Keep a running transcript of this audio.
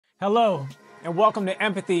Hello, and welcome to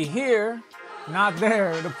Empathy Here, Not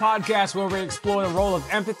There, the podcast where we explore the role of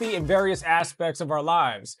empathy in various aspects of our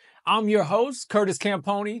lives. I'm your host, Curtis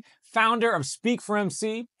Campogni, founder of Speak for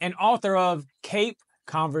MC and author of Cape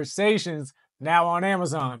Conversations, now on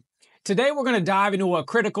Amazon. Today we're going to dive into a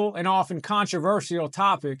critical and often controversial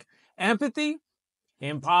topic, empathy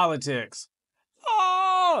in politics.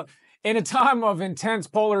 In a time of intense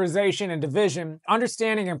polarization and division,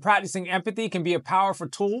 understanding and practicing empathy can be a powerful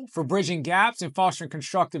tool for bridging gaps and fostering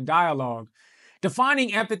constructive dialogue.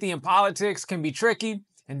 Defining empathy in politics can be tricky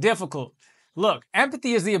and difficult. Look,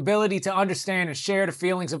 empathy is the ability to understand and share the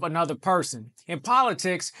feelings of another person. In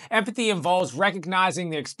politics, empathy involves recognizing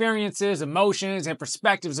the experiences, emotions, and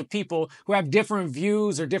perspectives of people who have different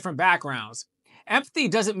views or different backgrounds. Empathy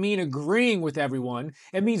doesn't mean agreeing with everyone.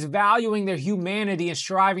 It means valuing their humanity and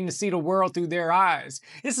striving to see the world through their eyes.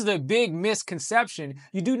 This is a big misconception.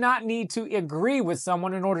 You do not need to agree with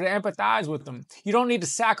someone in order to empathize with them. You don't need to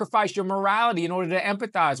sacrifice your morality in order to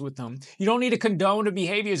empathize with them. You don't need to condone the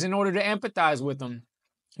behaviors in order to empathize with them.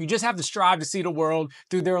 You just have to strive to see the world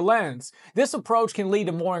through their lens. This approach can lead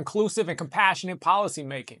to more inclusive and compassionate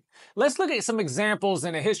policymaking. Let's look at some examples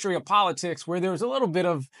in the history of politics where there's a little bit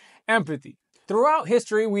of empathy. Throughout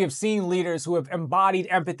history, we have seen leaders who have embodied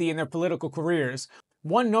empathy in their political careers.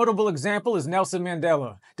 One notable example is Nelson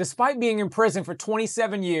Mandela. Despite being in prison for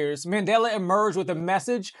 27 years, Mandela emerged with a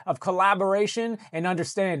message of collaboration and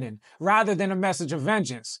understanding, rather than a message of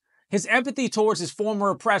vengeance. His empathy towards his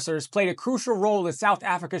former oppressors played a crucial role in South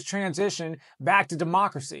Africa's transition back to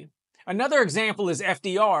democracy. Another example is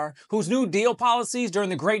FDR, whose New Deal policies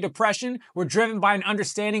during the Great Depression were driven by an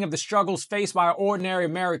understanding of the struggles faced by ordinary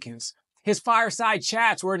Americans. His fireside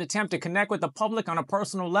chats were an attempt to connect with the public on a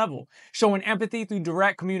personal level, showing empathy through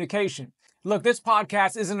direct communication. Look, this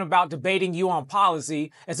podcast isn't about debating you on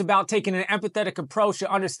policy. It's about taking an empathetic approach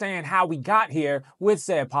to understand how we got here with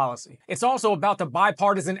said policy. It's also about the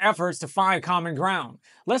bipartisan efforts to find common ground.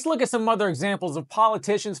 Let's look at some other examples of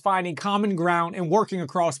politicians finding common ground and working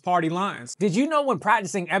across party lines. Did you know when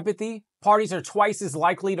practicing empathy, parties are twice as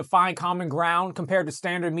likely to find common ground compared to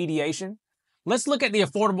standard mediation? Let's look at the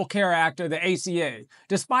Affordable Care Act, or the ACA.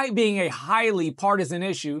 Despite being a highly partisan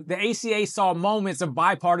issue, the ACA saw moments of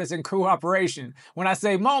bipartisan cooperation. When I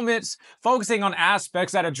say moments, focusing on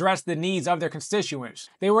aspects that address the needs of their constituents.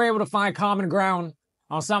 They were able to find common ground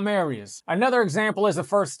on some areas. Another example is the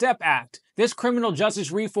First Step Act. This criminal justice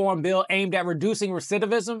reform bill aimed at reducing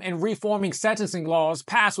recidivism and reforming sentencing laws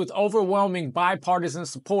passed with overwhelming bipartisan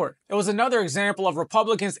support. It was another example of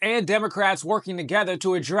Republicans and Democrats working together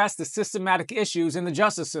to address the systematic issues in the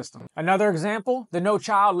justice system. Another example, the No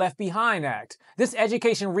Child Left Behind Act. This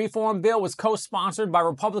education reform bill was co-sponsored by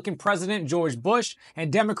Republican President George Bush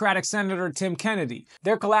and Democratic Senator Tim Kennedy.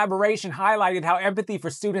 Their collaboration highlighted how empathy for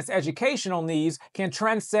students' educational needs can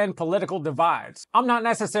transcend political divides. I'm not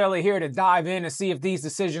necessarily here to dive in and see if these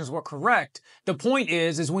decisions were correct. The point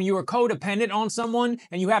is when you are codependent on someone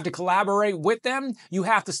and you have to collaborate with them, you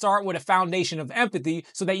have to start with a foundation of empathy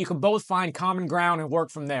so that you can both find common ground and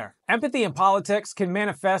work from there. Empathy in politics can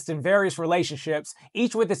manifest in various relationships,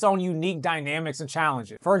 each with its own unique dynamics and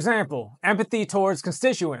challenges. For example, empathy towards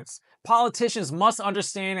constituents. Politicians must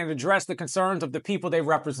understand and address the concerns of the people they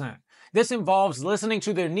represent. This involves listening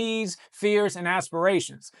to their needs, fears, and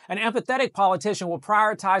aspirations. An empathetic politician will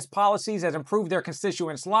prioritize policies that improve their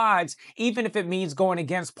constituents' lives, even if it means going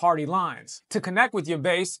against party lines. To connect with your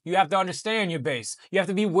base, you have to understand your base. You have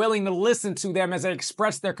to be willing to listen to them as they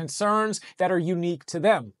express their concerns that are unique to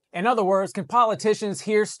them. In other words, can politicians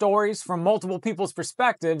hear stories from multiple people's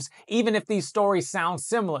perspectives, even if these stories sound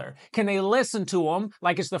similar? Can they listen to them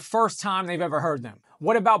like it's the first time they've ever heard them?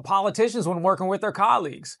 What about politicians when working with their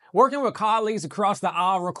colleagues? Working with colleagues across the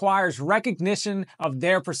aisle requires recognition of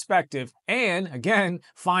their perspective and, again,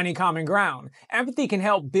 finding common ground. Empathy can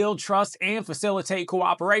help build trust and facilitate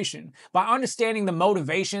cooperation. By understanding the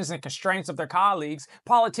motivations and constraints of their colleagues,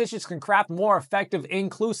 politicians can craft more effective,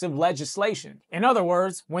 inclusive legislation. In other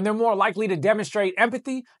words, when they're more likely to demonstrate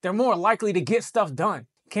empathy, they're more likely to get stuff done.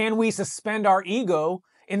 Can we suspend our ego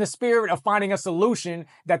in the spirit of finding a solution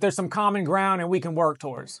that there's some common ground and we can work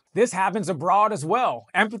towards? This happens abroad as well.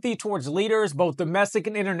 Empathy towards leaders, both domestic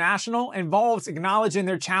and international, involves acknowledging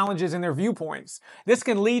their challenges and their viewpoints. This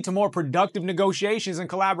can lead to more productive negotiations and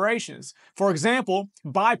collaborations. For example,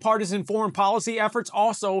 bipartisan foreign policy efforts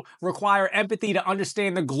also require empathy to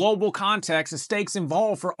understand the global context and stakes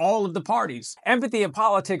involved for all of the parties. Empathy in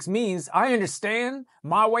politics means I understand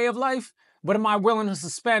my way of life, But am I willing to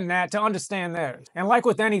suspend that to understand theirs? And like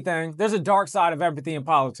with anything, there's a dark side of empathy in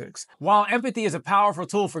politics. While empathy is a powerful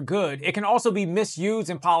tool for good, it can also be misused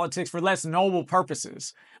in politics for less noble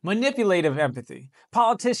purposes. Manipulative empathy.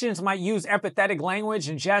 Politicians might use empathetic language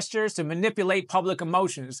and gestures to manipulate public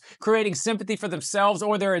emotions, creating sympathy for themselves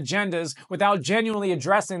or their agendas without genuinely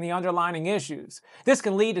addressing the underlying issues. This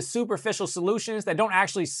can lead to superficial solutions that don't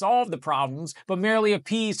actually solve the problems, but merely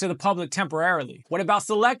appease to the public temporarily. What about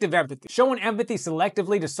selective empathy? Showing empathy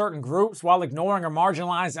selectively to certain groups while ignoring or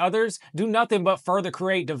marginalizing others do nothing but further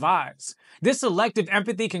create divides. This selective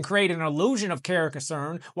empathy can create an illusion of care and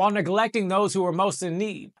concern while neglecting those who are most in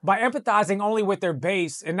need. By empathizing only with their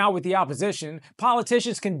base and not with the opposition,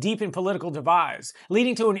 politicians can deepen political divides,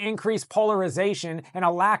 leading to an increased polarization and a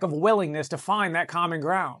lack of willingness to find that common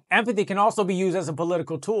ground. Empathy can also be used as a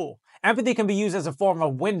political tool. Empathy can be used as a form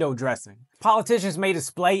of window dressing. Politicians may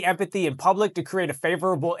display empathy in public to create a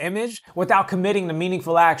favorable image without committing to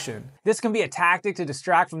meaningful action. This can be a tactic to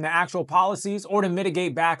distract from the actual policies or to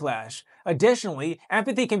mitigate backlash. Additionally,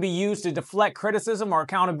 empathy can be used to deflect criticism or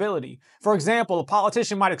accountability. For example, a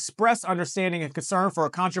politician might express understanding and concern for a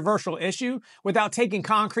controversial issue without taking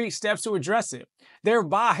concrete steps to address it,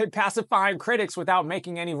 thereby pacifying critics without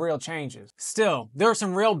making any real changes. Still, there are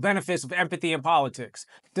some real benefits of empathy in politics.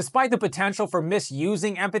 Despite the potential for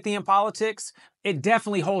misusing empathy in politics, it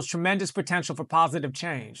definitely holds tremendous potential for positive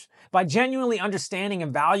change. By genuinely understanding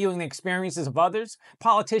and valuing the experiences of others,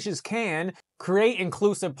 politicians can create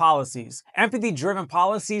inclusive policies. Empathy-driven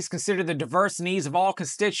policies consider the diverse needs of all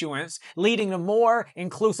constituents, leading to more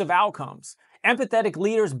inclusive outcomes. Empathetic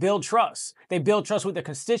leaders build trust. They build trust with their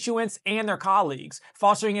constituents and their colleagues,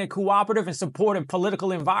 fostering a cooperative and supportive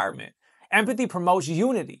political environment. Empathy promotes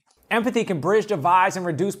unity. Empathy can bridge divides and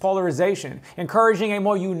reduce polarization, encouraging a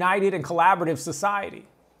more united and collaborative society.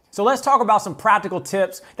 So let's talk about some practical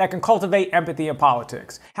tips that can cultivate empathy in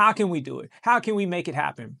politics. How can we do it? How can we make it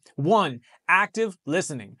happen? 1. Active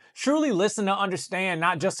listening. Truly listen to understand,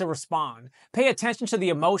 not just to respond. Pay attention to the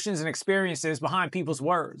emotions and experiences behind people's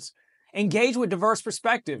words. Engage with diverse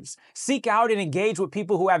perspectives. Seek out and engage with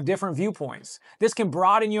people who have different viewpoints. This can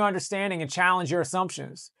broaden your understanding and challenge your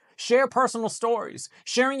assumptions. Share personal stories.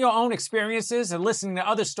 Sharing your own experiences and listening to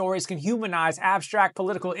other stories can humanize abstract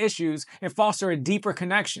political issues and foster a deeper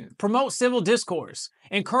connection. Promote civil discourse.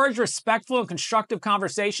 Encourage respectful and constructive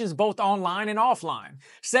conversations both online and offline.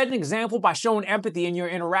 Set an example by showing empathy in your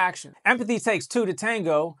interaction. Empathy takes two to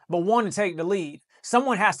tango, but one to take the lead.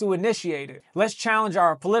 Someone has to initiate it. Let's challenge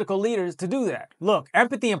our political leaders to do that. Look,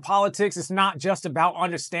 empathy in politics is not just about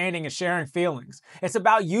understanding and sharing feelings. It's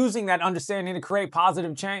about using that understanding to create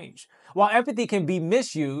positive change. While empathy can be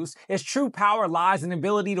misused, its true power lies in the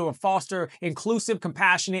ability to foster inclusive,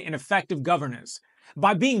 compassionate, and effective governance.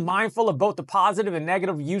 By being mindful of both the positive and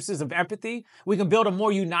negative uses of empathy, we can build a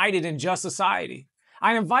more united and just society.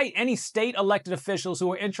 I invite any state elected officials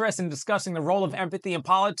who are interested in discussing the role of empathy in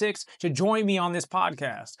politics to join me on this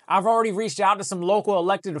podcast. I've already reached out to some local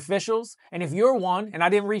elected officials, and if you're one and I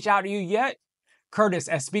didn't reach out to you yet, Curtis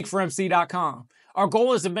at speakformc.com. Our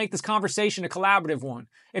goal is to make this conversation a collaborative one.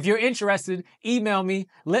 If you're interested, email me,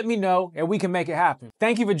 let me know, and we can make it happen.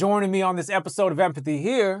 Thank you for joining me on this episode of Empathy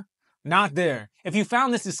Here, Not There. If you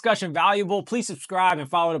found this discussion valuable, please subscribe and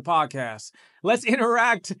follow the podcast. Let's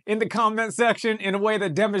interact in the comment section in a way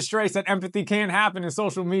that demonstrates that empathy can happen in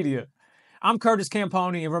social media. I'm Curtis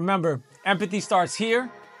Campogni, and remember, empathy starts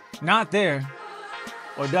here, not there,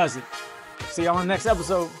 or does it? See you on the next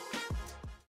episode.